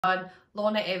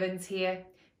Lorna Evans here.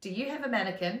 Do you have a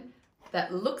mannequin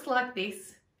that looks like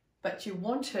this, but you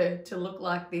want her to look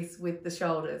like this with the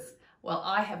shoulders? Well,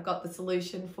 I have got the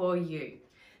solution for you.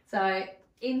 So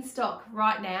in stock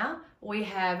right now, we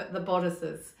have the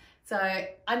bodices. So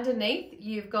underneath,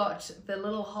 you've got the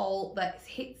little hole that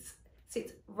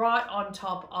sits right on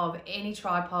top of any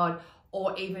tripod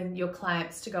or even your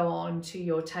clamps to go on to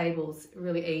your tables,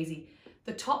 really easy.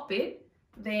 The top bit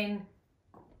then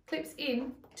clips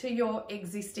in to your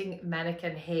existing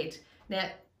mannequin head. Now,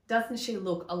 doesn't she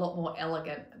look a lot more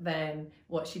elegant than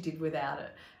what she did without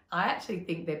it? I actually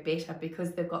think they're better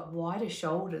because they've got wider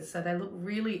shoulders, so they look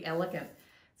really elegant.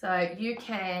 So you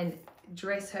can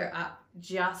dress her up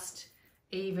just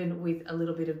even with a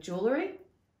little bit of jewellery,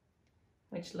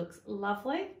 which looks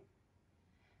lovely.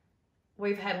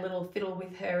 We've had a little fiddle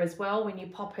with her as well. When you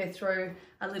pop her through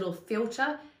a little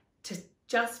filter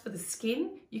just for the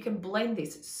skin, you can blend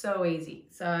this so easy.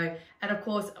 So, and of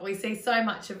course, we see so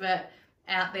much of it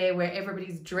out there where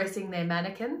everybody's dressing their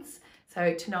mannequins.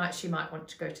 So tonight she might want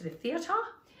to go to the theatre.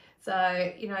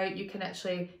 So, you know, you can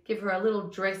actually give her a little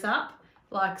dress up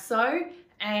like so,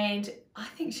 and I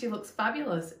think she looks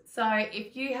fabulous. So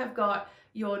if you have got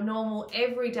your normal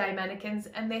everyday mannequins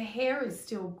and their hair is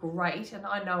still great, and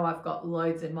I know I've got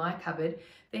loads in my cupboard,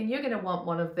 then you're going to want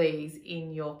one of these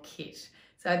in your kit.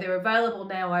 So they're available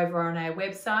now over on our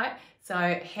website, so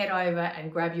head over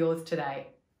and grab yours today.